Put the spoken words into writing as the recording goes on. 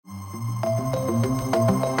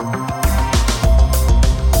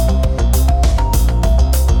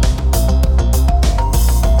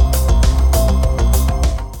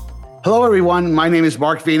everyone. My name is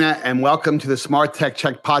Mark Vina, and welcome to the Smart Tech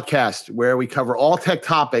Check podcast, where we cover all tech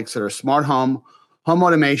topics that are smart home, home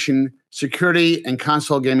automation, security, and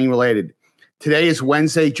console gaming related. Today is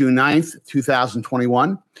Wednesday, June 9th,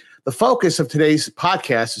 2021. The focus of today's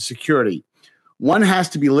podcast is security. One has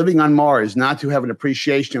to be living on Mars not to have an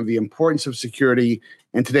appreciation of the importance of security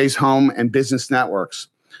in today's home and business networks.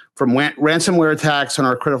 From ransomware attacks on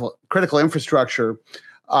our critical infrastructure,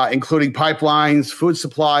 including pipelines, food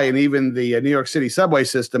supply, and even the New York City subway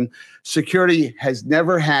system, security has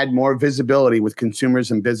never had more visibility with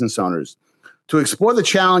consumers and business owners. To explore the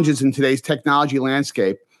challenges in today's technology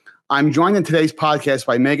landscape, I'm joined in today's podcast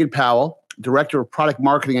by Megan Powell, Director of Product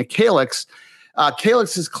Marketing at Calix.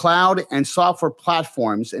 Calix's cloud and software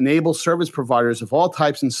platforms enable service providers of all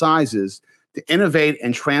types and sizes to innovate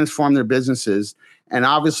and transform their businesses. And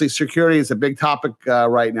obviously, security is a big topic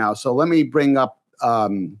right now. So let me bring up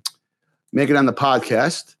Megan on the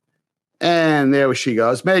podcast. And there she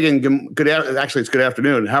goes. Megan, it's good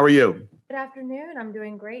afternoon. How are you? Good afternoon. I'm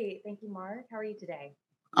doing great. Thank you, Mark. How are you today?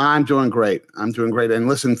 I'm doing great. And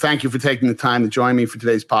listen, thank you for taking the time to join me for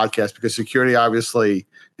today's podcast, because security obviously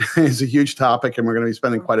is a huge topic, and we're going to be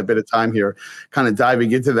spending quite a bit of time here kind of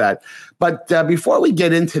diving into that. But before we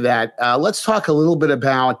get into that, let's talk a little bit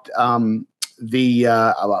about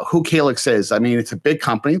who Calix is. I mean, it's a big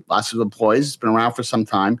company, lots of employees. It's been around for some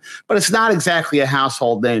time, but it's not exactly a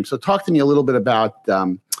household name. So talk to me a little bit about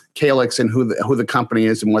Calix and who the company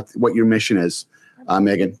is and what your mission is,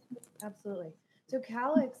 Megan. Absolutely. So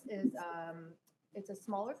Calix is it's a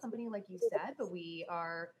smaller company, like you said, but we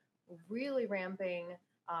are really ramping,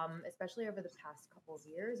 especially over the past couple of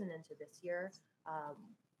years and into this year,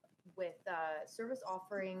 with service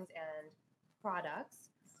offerings and products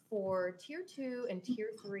for tier 2 and tier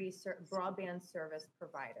 3 broadband service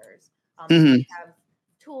providers. We have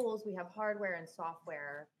tools, we have hardware and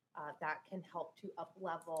software that can help to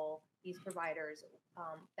up-level these providers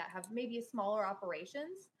that have maybe smaller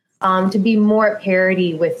operations to be more at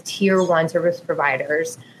parity with tier 1 service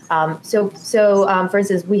providers. So for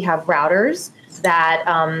instance, we have routers that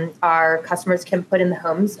our customers can put in the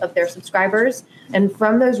homes of their subscribers. And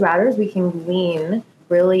from those routers, we can glean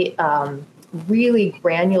really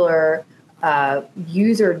granular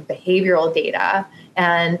user behavioral data.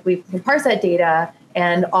 And we can parse that data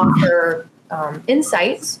and offer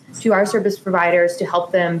insights to our service providers to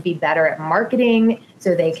help them be better at marketing,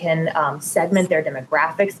 so they can segment their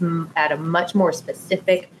demographics at a much more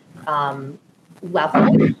specific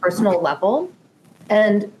level, personal level.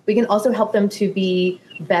 And we can also help them to be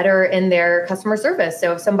better in their customer service.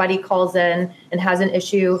 So if somebody calls in and has an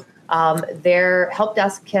issue, their help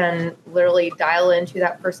desk can literally dial into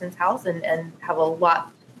that person's house and have a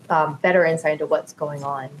lot better insight into what's going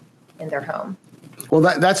on in their home. Well,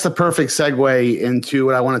 that's the perfect segue into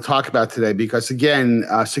what I want to talk about today, because again,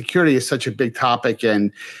 security is such a big topic,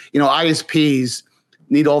 and ISPs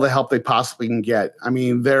need all the help they possibly can get. I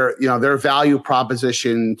mean, their value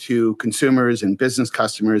proposition to consumers and business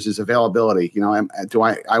customers is availability. I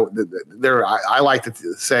like to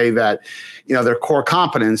say that their core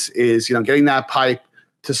competence is getting that pipe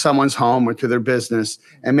to someone's home or to their business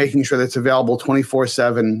and making sure that it's available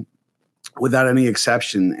 24/7 without any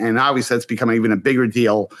exception. And obviously that's becoming even a bigger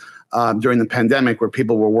deal during the pandemic, where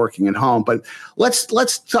people were working at home. But let's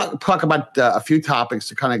talk about a few topics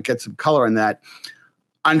to kind of get some color in that.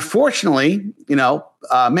 Unfortunately,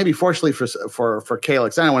 maybe fortunately for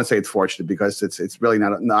Calix, I don't want to say it's fortunate, because it's really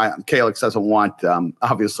not. Calix doesn't want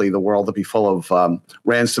obviously the world to be full of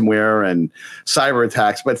ransomware and cyber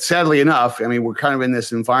attacks. But sadly enough, I mean, we're kind of in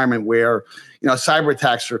this environment where cyber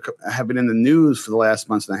attacks have been in the news for the last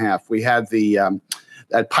month and a half. We had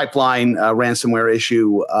that pipeline ransomware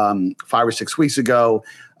issue 5 or 6 weeks ago.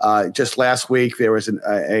 Just last week, there was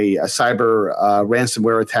a cyber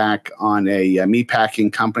ransomware attack on a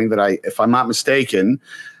meatpacking company that if I'm not mistaken,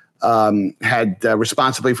 had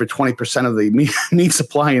responsibility for 20% of the meat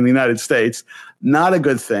supply in the United States. Not a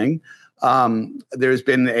good thing. There's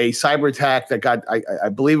been a cyber attack that I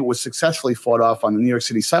believe it was successfully fought off on the New York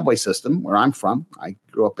City subway system, where I'm from. I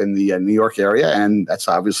grew up in the New York area, and that's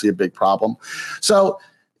obviously a big problem. So,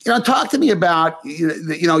 talk to me about,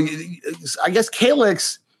 I guess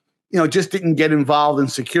Calix, just didn't get involved in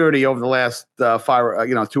security over the last 2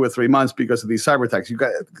 or 3 months because of these cyber attacks.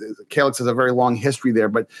 Calix has a very long history there,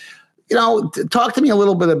 but talk to me a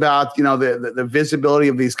little bit about the visibility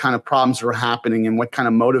of these kind of problems that are happening, and what kind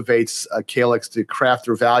of motivates Calix to craft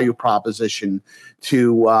their value proposition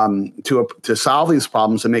to solve these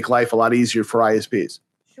problems and make life a lot easier for ISPs.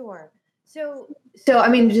 Sure. So I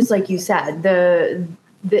mean, just like you said, the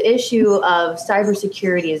issue of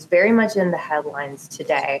cybersecurity is very much in the headlines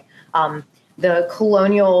today. The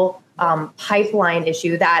Colonial pipeline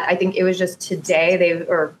issue that I think it was just today,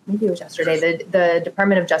 or maybe it was yesterday, the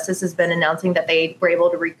Department of Justice has been announcing that they were able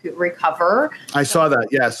to recover. I saw that,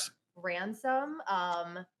 yes. Ransom,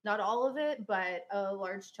 not all of it, but a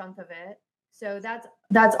large chunk of it. So that's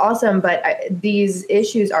awesome. But these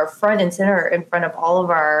issues are front and center in front of all of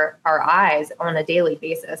our eyes on a daily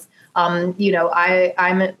basis. I'm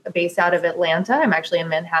based out of Atlanta. I'm actually in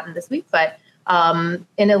Manhattan this week, but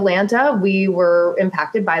in Atlanta, we were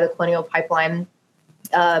impacted by the Colonial Pipeline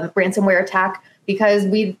ransomware attack because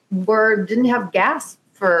we didn't have gas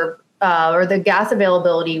or the gas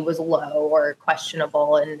availability was low or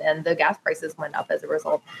questionable, and the gas prices went up as a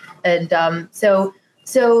result. And so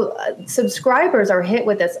subscribers are hit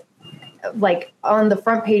with this like on the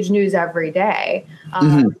front page news every day.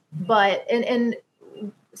 But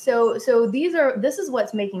so this is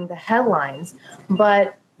what's making the headlines.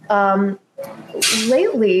 But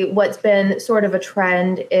lately, what's been sort of a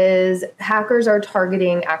trend is hackers are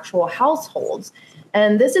targeting actual households.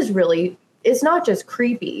 And this is really, it's not just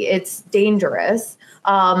creepy, it's dangerous.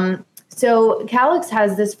 So Calix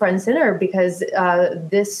has this front and center because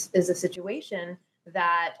this is a situation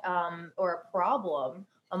that, or a problem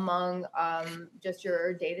among just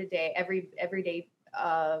your day-to-day, everyday,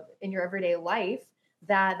 in your everyday life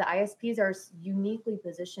that the ISPs are uniquely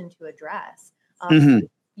positioned to address.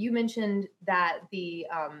 You mentioned that the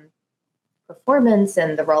performance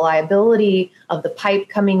and the reliability of the pipe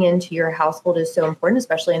coming into your household is so important,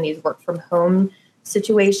 especially in these work from home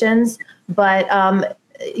situations. But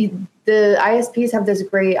the ISPs have this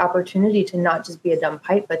great opportunity to not just be a dumb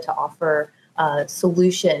pipe, but to offer a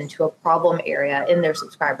solution to a problem area in their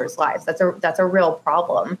subscribers' lives. That's a real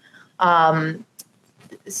problem.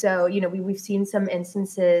 So, we've seen some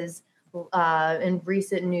instances in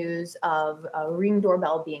recent news of a Ring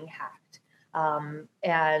doorbell being hacked,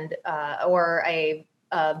 and or a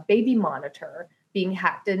baby monitor being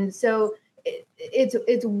hacked. And so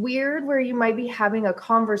it's weird where you might be having a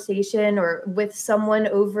conversation or with someone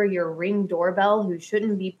over your Ring doorbell who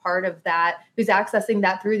shouldn't be part of that, who's accessing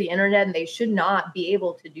that through the internet, and they should not be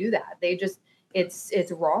able to do that.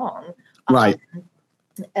 It's wrong. Right.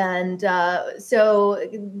 And so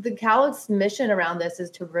the Calix mission around this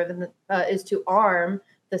is to arm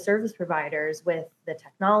the service providers with the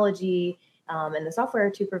technology and the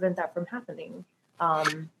software to prevent that from happening.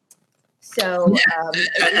 And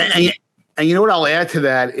you know what I'll add to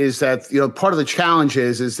that is that part of the challenge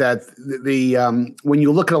is that the when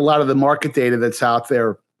you look at a lot of the market data that's out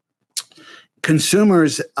there,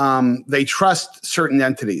 consumers they trust certain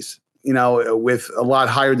entities, with a lot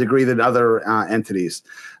higher degree than other entities.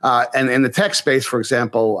 And in the tech space, for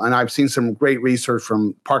example, and I've seen some great research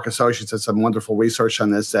from Park Associates and some wonderful research on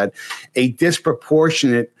this, that a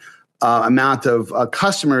disproportionate amount of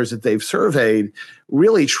customers that they've surveyed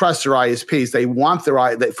really trust their ISPs. They want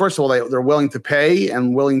first of all, they're willing to pay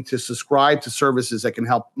and willing to subscribe to services that can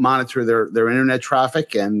help monitor their internet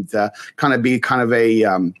traffic and kind of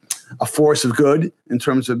a force of good in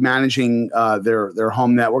terms of managing their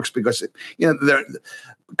home networks, because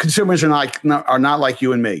consumers are not like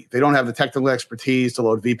you and me. They don't have the technical expertise to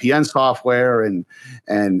load VPN software and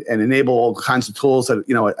enable all kinds of tools that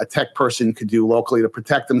a tech person could do locally to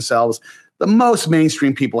protect themselves. The most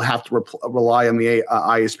mainstream people have to rely on the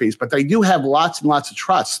ISPs, but they do have lots and lots of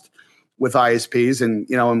trust with ISPs, and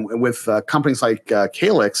with companies like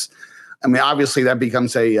Calix. I mean, obviously that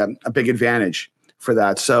becomes a big advantage for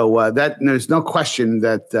that. So that there's no question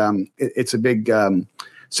that it's a big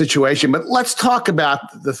situation. But let's talk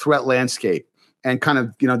about the threat landscape and kind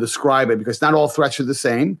of describe it, because not all threats are the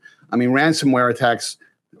same. I mean, ransomware attacks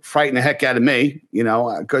frighten the heck out of me,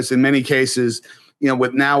 because in many cases,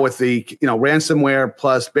 with the ransomware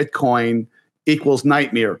plus Bitcoin equals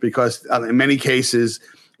nightmare, because in many cases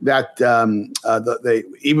that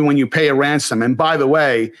even when you pay a ransom, and by the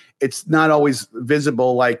way, it's not always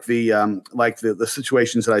visible like the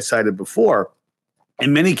situations that I cited before.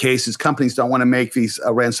 In many cases, companies don't want to make these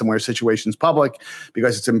ransomware situations public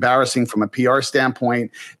because it's embarrassing from a PR standpoint.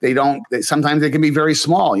 Sometimes they can be very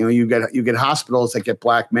small. You get hospitals that get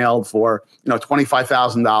blackmailed for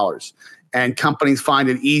 $25,000, and companies find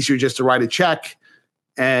it easier just to write a check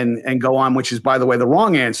and go on, which is, by the way, the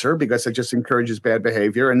wrong answer, because it just encourages bad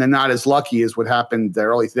behavior. And they're not as lucky as what happened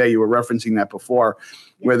early today. You were referencing that before,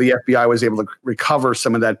 where the FBI was able to recover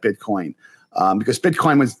some of that Bitcoin. Because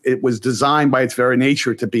Bitcoin was designed by its very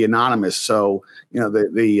nature to be anonymous, so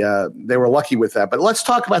they were lucky with that. But let's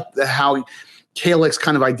talk about how Calix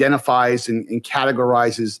kind of identifies and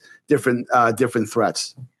categorizes different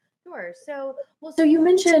threats. Sure. Sure. So you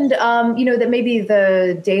mentioned, that maybe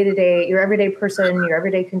the day-to-day, your everyday person, your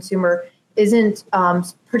everyday consumer isn't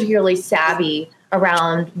particularly savvy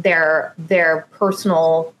around their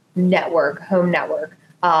personal network, home network,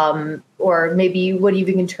 or maybe what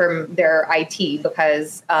even can term their IT,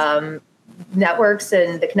 because networks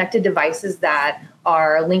and the connected devices that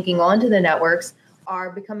are linking onto the networks are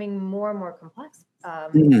becoming more and more complex.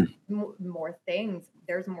 More things.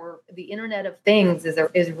 There's more. The Internet of Things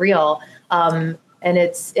is real, and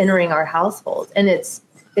it's entering our households, and it's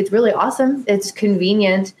really awesome. It's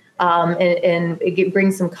convenient, and it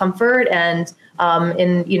brings some comfort. And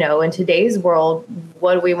in today's world,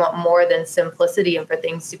 what do we want more than simplicity and for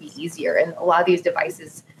things to be easier? And a lot of these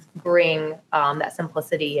devices bring that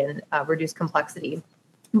simplicity and reduce complexity.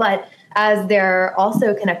 But as they're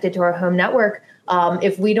also connected to our home network,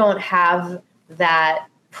 if we don't have that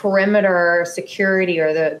perimeter security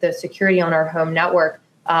or the security on our home network,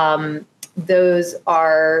 those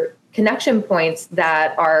are connection points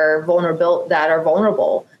that are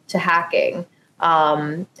vulnerable to hacking.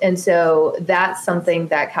 And so that's something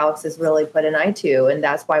that Calix has really put an eye to, and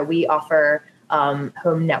that's why we offer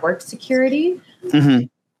home network security. Mm-hmm.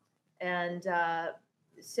 And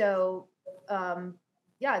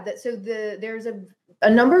there's a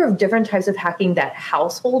number of different types of hacking that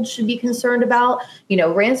households should be concerned about.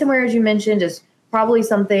 Ransomware, as you mentioned, is probably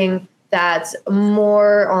something that's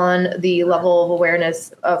more on the level of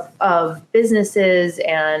awareness of businesses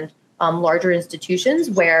and larger institutions,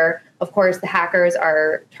 where, of course, the hackers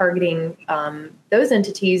are targeting those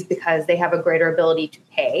entities because they have a greater ability to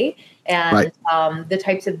pay, and right. The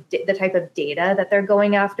type of data that they're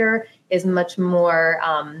going after is much more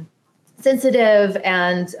sensitive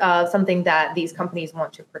and something that these companies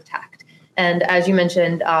want to protect. And as you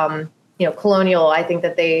mentioned, Colonial, I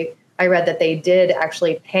read that they did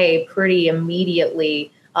actually pay pretty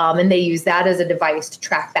immediately, and they use that as a device to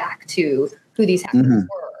track back to who these hackers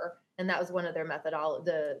were. And that was one of their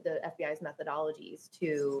the FBI's methodologies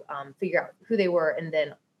to figure out who they were and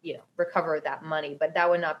then recover that money. But that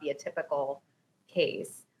would not be a typical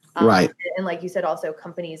case. Right. And like you said, also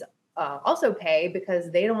companies also pay because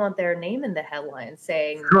they don't want their name in the headlines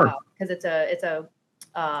saying, because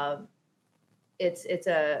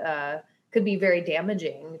could be very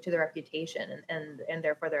damaging to their reputation and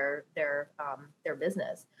therefore their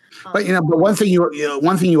business. But one thing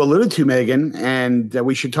you alluded to, Megan, and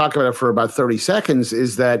we should talk about it for about 30 seconds,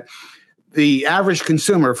 is that the average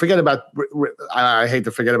consumer, I hate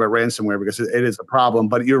to forget about ransomware because it is a problem,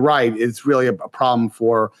 but you're right, it's really a problem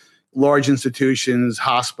for large institutions,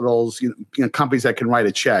 hospitals, companies that can write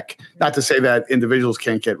a check. Not to say that individuals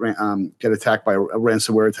can't get attacked by a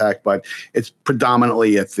ransomware attack, but it's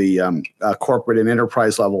predominantly at the corporate and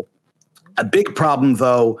enterprise level. A big problem,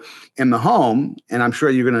 though, in the home, and I'm sure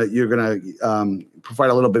you're gonna provide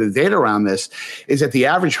a little bit of data around this, is that the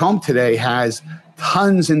average home today has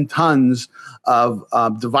tons and tons of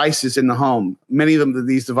devices in the home. Many of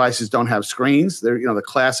these devices don't have screens. They're the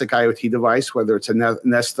classic IoT device, whether it's a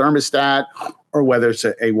Nest thermostat or whether it's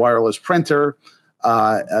a wireless printer.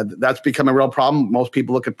 That's become a real problem. Most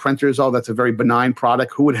people look at printers. Oh, that's a very benign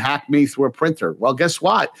product. Who would hack me through a printer? Well, guess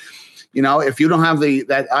what? If you don't have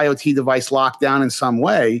that IoT device locked down in some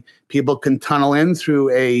way, people can tunnel in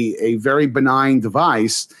through a very benign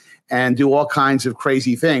device and do all kinds of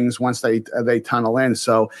crazy things once they tunnel in.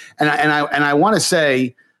 So, and I want to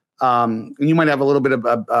say, and you might have a little bit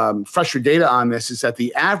of fresher data on this, is that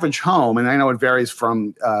the average home, and I know it varies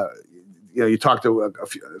from, you talk to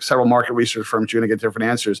several market research firms, you're going to get different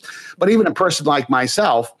answers. But even a person like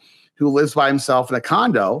myself who lives by himself in a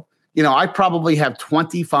condo, I probably have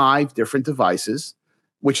 25 different devices,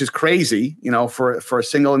 which is crazy, for a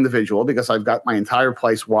single individual, because I've got my entire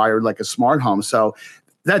place wired like a smart home. So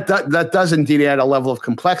that does indeed add a level of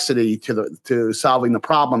complexity to solving the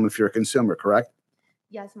problem if you're a consumer, correct?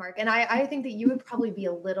 Yes, Mark. And I think that you would probably be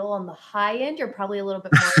a little on the high end. You're probably a little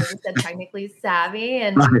bit more, like you said, technically savvy,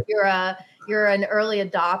 and you're an early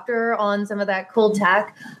adopter on some of that cool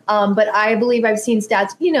tech. But I believe I've seen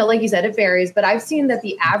stats, like you said, it varies, but I've seen that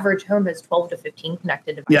the average home has 12 to 15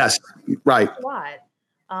 connected devices. Yes, right. That's a lot.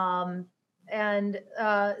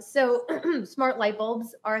 So smart light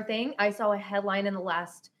bulbs are a thing. I saw a headline in the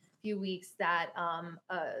last few weeks that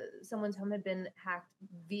someone's home had been hacked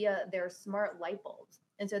via their smart light bulbs.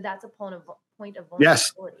 And so that's a point of vulnerability.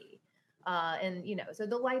 Yes. So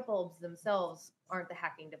the light bulbs themselves aren't the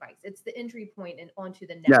hacking device. It's the entry point onto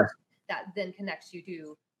the network that then connects you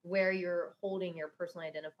to where you're holding your personally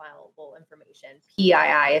identifiable information,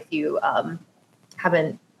 PII, if you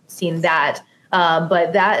haven't seen that.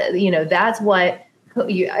 But that's what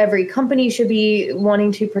every company should be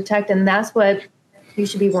wanting to protect, and that's what you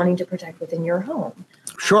should be wanting to protect within your home.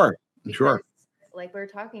 Sure, Because, sure. like we're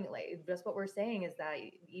talking, like just what we're saying is that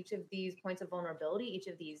each of these points of vulnerability, each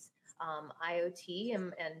of these IoT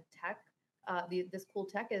and tech, this cool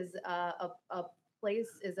tech is a place,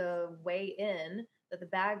 is a way in that the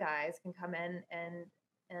bad guys can come in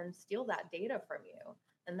and steal that data from you,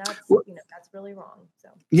 and that's that's really wrong. So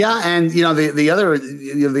Yeah, and the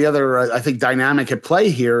other I think dynamic at play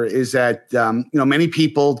here is that many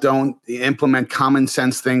people don't implement common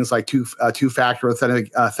sense things like two-factor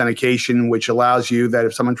authentication, which allows you that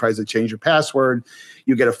if someone tries to change your password,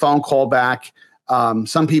 you get a phone call back.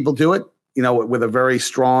 Some people do it, with a very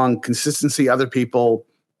strong consistency. Other people,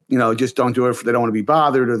 just don't do it if they don't want to be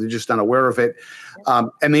bothered or they're just not aware of it.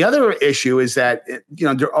 And the other issue is that,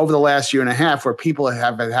 over the last year and a half, where people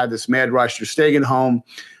have had this mad rush, they're staying at home,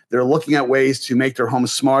 they're looking at ways to make their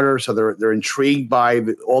homes smarter. So they're intrigued by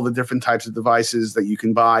all the different types of devices that you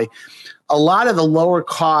can buy. A lot of the lower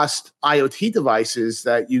cost IoT devices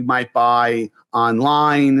that you might buy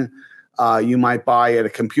online, you might buy at a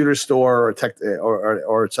computer store or tech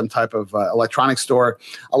or some type of electronic store.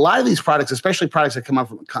 A lot of these products, especially products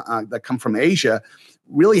that come from Asia,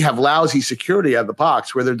 really have lousy security out of the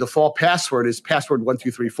box, where their default password is password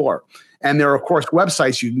 1234. And there are, of course,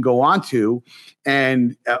 websites you can go onto,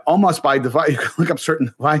 and almost by device, you can look up certain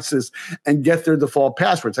devices and get their default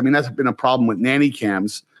passwords. I mean, that's been a problem with nanny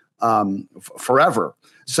cams forever.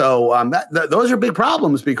 So those are big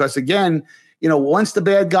problems because, again, once the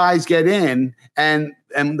bad guys get in, and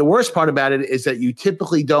the worst part about it is that you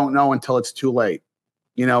typically don't know until it's too late.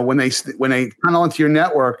 When they tunnel into your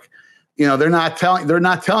network, they're not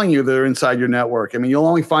telling you they're inside your network. I mean, you'll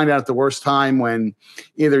only find out at the worst time when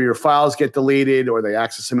either your files get deleted or they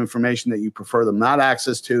access some information that you prefer them not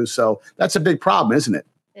access to. So that's a big problem, isn't it?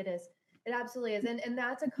 It is. It absolutely is. And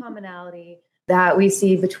that's a commonality that we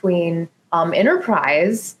see between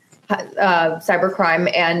enterprise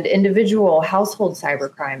cybercrime and individual household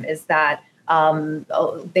cybercrime, is that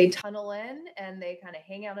they tunnel in and they kind of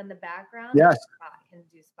hang out in the background. Yes. Can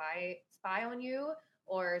do spy on you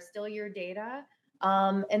or steal your data.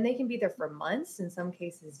 And they can be there for months, in some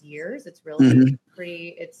cases years. It's really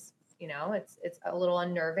pretty, it's a little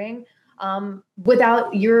unnerving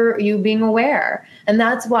without you being aware. And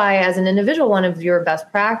that's why, as an individual, one of your best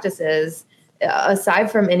practices,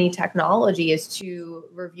 aside from any technology, is to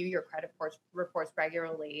review your credit reports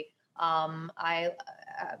regularly. Having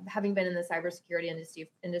been in the cybersecurity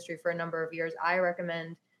industry for a number of years, I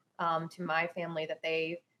recommend to my family that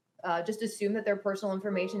they just assume that their personal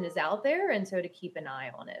information is out there, and so to keep an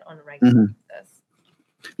eye on it on a regular basis.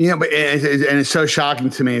 But it's so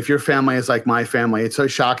shocking to me. If your family is like my family, it's so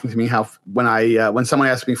shocking to me how when someone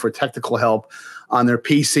asks me for technical help on their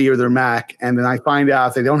PC or their Mac, and then I find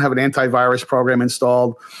out they don't have an antivirus program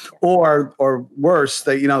installed, or worse,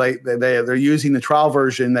 they're using the trial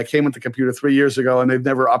version that came with the computer 3 years ago, and they've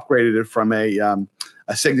never upgraded it from a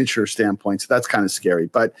signature standpoint. So that's kind of scary.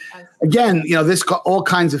 But again, this all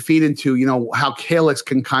kinds of feed into how Calyx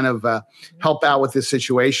can kind of help out with this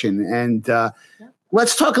situation. And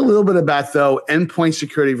let's talk a little bit about, though, endpoint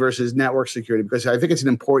security versus network security, because I think it's an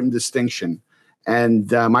important distinction.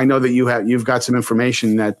 And I know that you've got some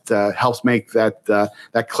information that helps make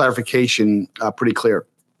that clarification pretty clear.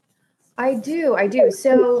 I do.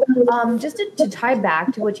 So just to tie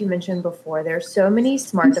back to what you mentioned before, there's so many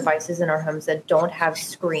smart devices in our homes that don't have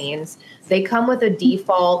screens. They come with a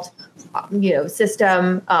default,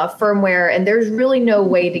 system firmware, and there's really no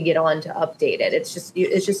way to get on to update it. It's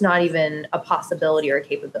just not even a possibility or a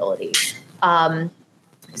capability.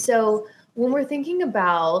 So when we're thinking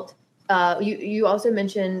about, you also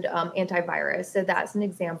mentioned antivirus. So that's an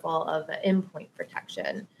example of endpoint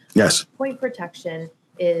protection. Yes. Point protection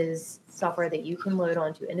is software that you can load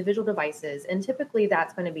onto individual devices, and typically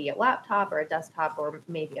that's going to be a laptop or a desktop or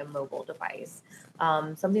maybe a mobile device,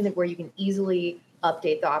 something where you can easily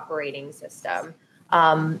update the operating system.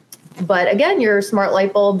 But again, your smart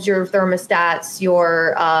light bulbs, your thermostats,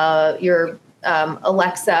 your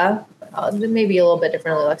Alexa, maybe a little bit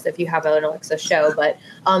different Alexa if you have an Alexa show, but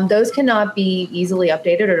those cannot be easily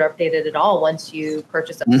updated or updated at all once you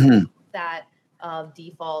purchase that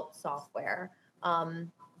default software.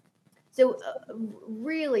 So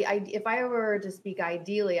really, if I were to speak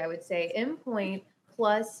ideally, I would say endpoint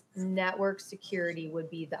plus network security would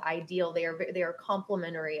be the ideal. They are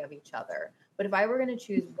complementary of each other. But if I were going to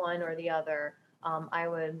choose one or the other, I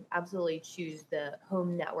would absolutely choose the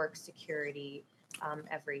home network security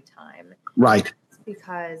every time. Right.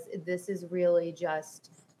 Because this is really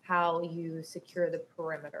just how you secure the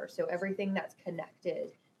perimeter. So everything that's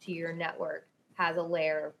connected to your network has a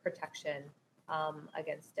layer of protection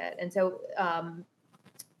against it. And so,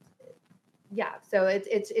 so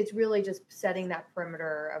it's really just setting that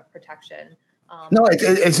perimeter of protection. No,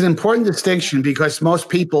 it's an important distinction because most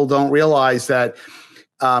people don't realize that.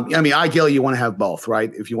 Ideally, you want to have both,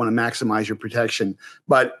 right? If you want to maximize your protection.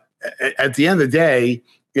 But at the end of the day,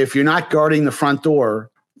 if you're not guarding the front door,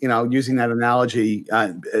 using that analogy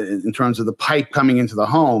in terms of the pipe coming into the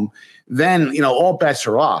home, then, all bets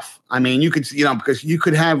are off. I mean, you could, because you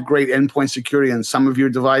could have great endpoint security on some of your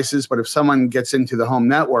devices, but if someone gets into the home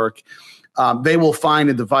network, they will find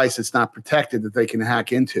a device that's not protected that they can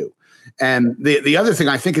hack into. And the other thing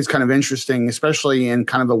I think is kind of interesting, especially in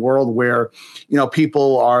kind of the world where,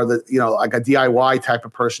 people are like a DIY type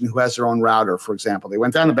of person who has their own router, for example. They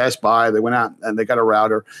went down to Best Buy, they went out and they got a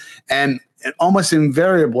router. And almost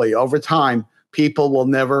invariably over time, people will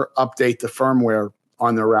never update the firmware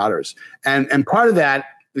on their routers. And part of that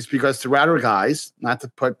is because the router guys, not to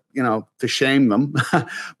put, to shame them,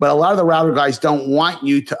 but a lot of the router guys don't want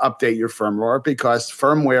you to update your firmware because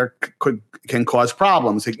firmware can cause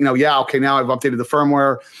problems. Now I've updated the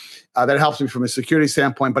firmware. That helps me from a security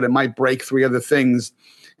standpoint, but it might break 3 other things,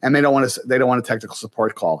 and they don't want a technical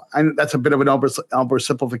support call. And that's a bit of an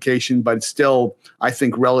oversimplification, but it's still, I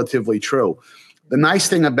think, relatively true. The nice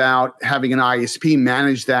thing about having an ISP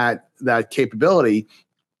manage that capability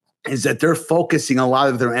is that they're focusing a lot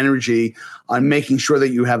of their energy on making sure that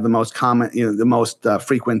you have the most common, the most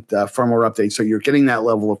frequent firmware updates. So you're getting that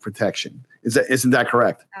level of protection. Isn't that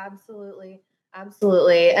correct? Absolutely.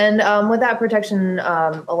 And what that protection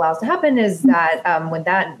allows to happen is that when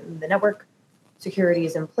the network security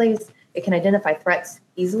is in place, it can identify threats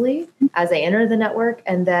easily as they enter the network,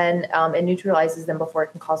 and then it neutralizes them before it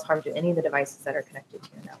can cause harm to any of the devices that are connected to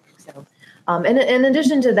your network. So, in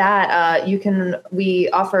addition to that, we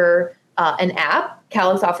offer an app.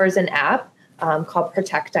 Calix offers an app called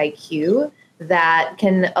Protect IQ that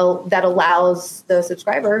allows the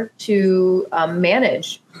subscriber to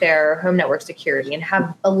manage their home network security and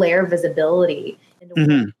have a layer of visibility into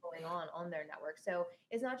what's going on their network. So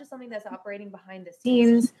it's not just something that's operating behind the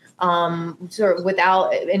scenes, sort of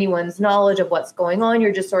without anyone's knowledge of what's going on.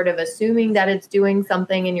 You're just sort of assuming that it's doing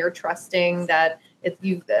something, and you're trusting that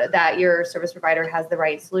that your service provider has the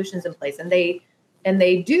right solutions in place, and they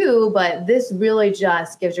do. But this really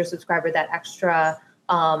just gives your subscriber that extra.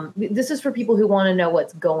 This is for people who want to know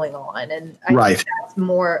what's going on, and I think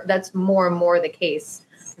that's more and more the case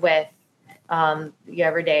with the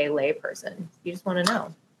everyday layperson. You just want to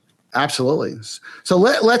know. Absolutely. So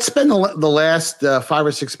let's spend the last 5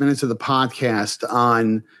 or 6 minutes of the podcast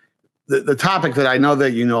on the topic that I know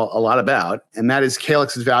that you know a lot about, and that is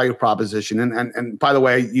Calix's value proposition. And by the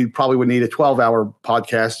way, you probably would need a 12-hour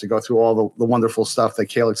podcast to go through all the wonderful stuff that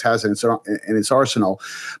Calix has in its arsenal.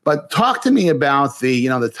 But talk to me about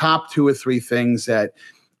the top 2 or 3 things that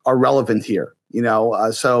are relevant here. Let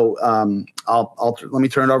me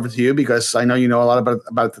turn it over to you because I know you know a lot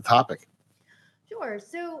about the topic. Sure.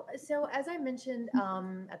 So as I mentioned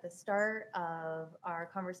at the start of our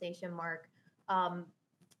conversation, Mark, our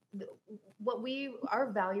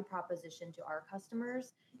value proposition to our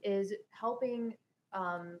customers is helping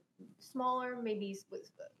smaller, maybe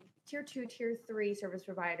tier 2, tier 3 service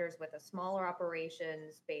providers with a smaller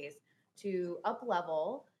operation space to up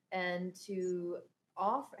level and to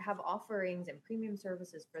have offerings and premium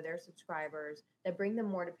services for their subscribers that bring them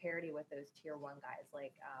more to parity with those tier 1 guys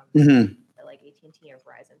like AT&T or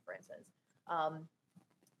Verizon, for instance.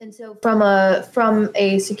 And so from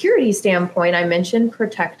a security standpoint, I mentioned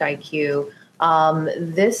Protect IQ.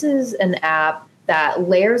 This is an app that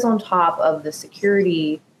layers on top of the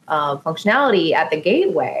security functionality at the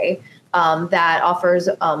gateway that offers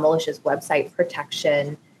malicious website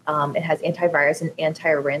protection. It has antivirus and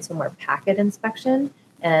anti-ransomware packet inspection,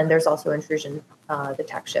 and there's also intrusion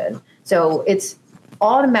detection. So it's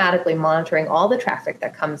automatically monitoring all the traffic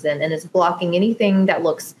that comes in, and it's blocking anything that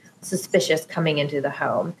looks suspicious coming into the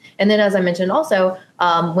home. And then, as I mentioned also,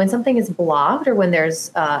 when something is blocked or when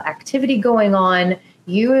there's activity going on,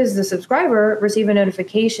 you as the subscriber receive a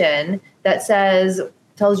notification that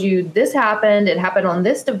tells you this happened, it happened on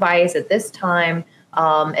this device at this time,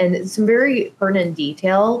 and some very pertinent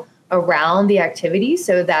detail around the activity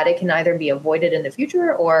so that it can either be avoided in the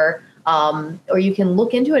future or you can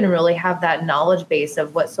look into it and really have that knowledge base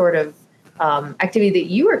of what sort of activity that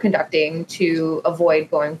you are conducting to avoid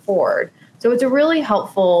going forward. So it's a really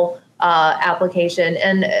helpful application,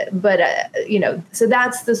 so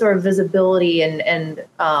that's the sort of visibility and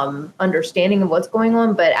understanding of what's going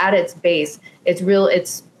on. But at its base,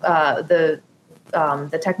 the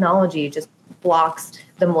technology just blocks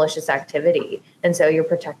the malicious activity. And so you're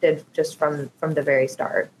protected just from the very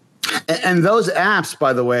start. And those apps,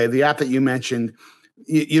 by the way, the app that you mentioned,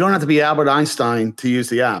 you don't have to be Albert Einstein to use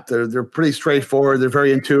the app. They're pretty straightforward. They're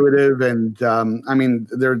very intuitive, and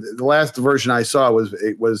the last version I saw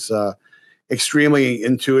was extremely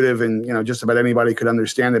intuitive, and just about anybody could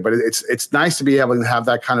understand it. But it's nice to be able to have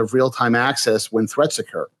that kind of real time access when threats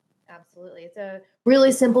occur. Absolutely, it's a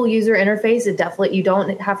really simple user interface. You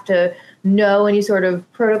don't have to know any sort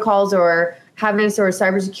of protocols or have any sort of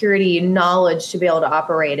cybersecurity knowledge to be able to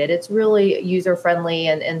operate it. It's really user friendly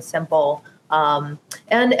and simple. And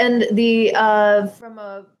the from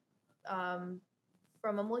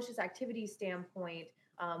a malicious activity standpoint,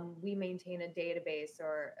 we maintain a database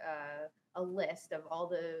or a list of all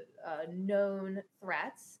the known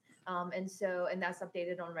threats, and that's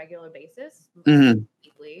updated on a regular basis,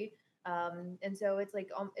 weekly. And so it's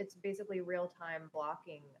it's basically real time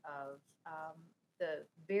blocking of the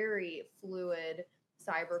very fluid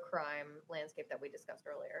cybercrime landscape that we discussed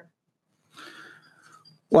earlier.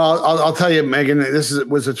 Well, I'll tell you, Megan,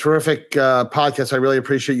 was a terrific podcast. I really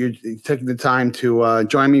appreciate you taking the time to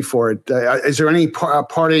join me for it. Is there any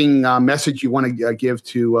parting message you want to give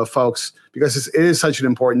to folks? Because it is such an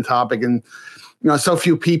important topic, and so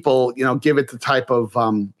few people give it the type of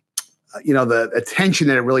the attention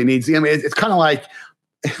that it really needs. I mean, it's kind of like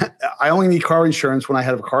I only need car insurance when I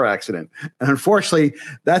have a car accident. And unfortunately,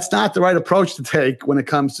 that's not the right approach to take when it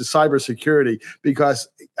comes to cybersecurity, because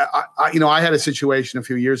I had a situation a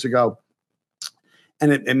few years ago,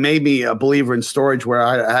 and it made me a believer in storage, where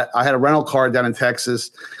I had a rental car down in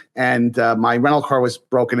Texas, and my rental car was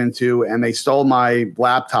broken into, and they stole my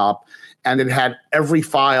laptop, and it had every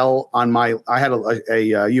file on I had a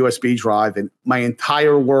USB drive, and my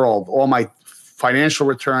entire world, all my financial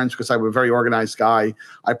returns, because I'm a very organized guy.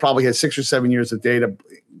 I probably had 6 or 7 years of data,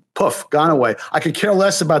 poof, gone away. I could care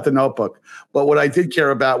less about the notebook, but what I did care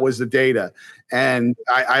about was the data. And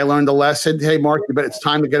I learned a lesson. Hey, Mark, but it's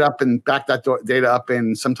time to get up and back that data up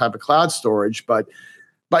in some type of cloud storage. But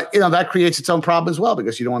that creates its own problem as well,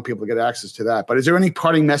 because you don't want people to get access to that. But is there any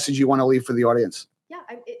parting message you want to leave for the audience? Yeah,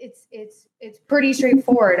 it's pretty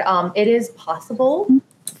straightforward. It is possible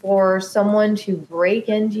for someone to break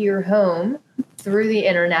into your home through the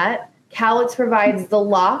internet. Calix provides the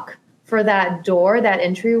lock for that door, that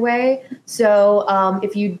entryway. So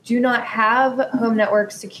if you do not have home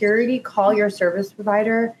network security, call your service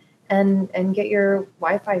provider and get your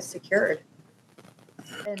Wi-Fi secured.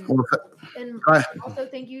 And also,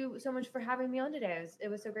 thank you so much for having me on today. It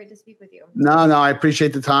was so great to speak with you. No, I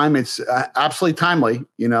appreciate the time. It's absolutely timely,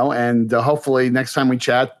 and hopefully next time we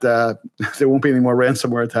chat, there won't be any more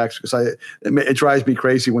ransomware attacks, because it drives me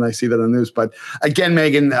crazy when I see that on the news. But again,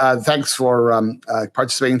 Megan, thanks for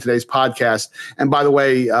participating in today's podcast. And by the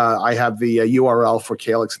way, I have the URL for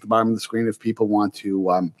Calix at the bottom of the screen if people want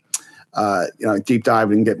to deep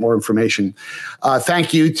dive and get more information.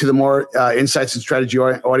 Thank you to the More Insights and Strategy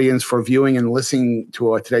audience for viewing and listening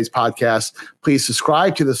to today's podcast. Please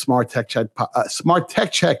subscribe to the Smart Tech Check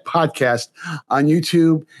podcast on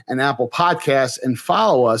YouTube and Apple Podcasts, and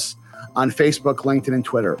follow us on Facebook, LinkedIn, and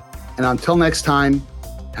Twitter. And until next time,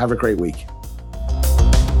 have a great week.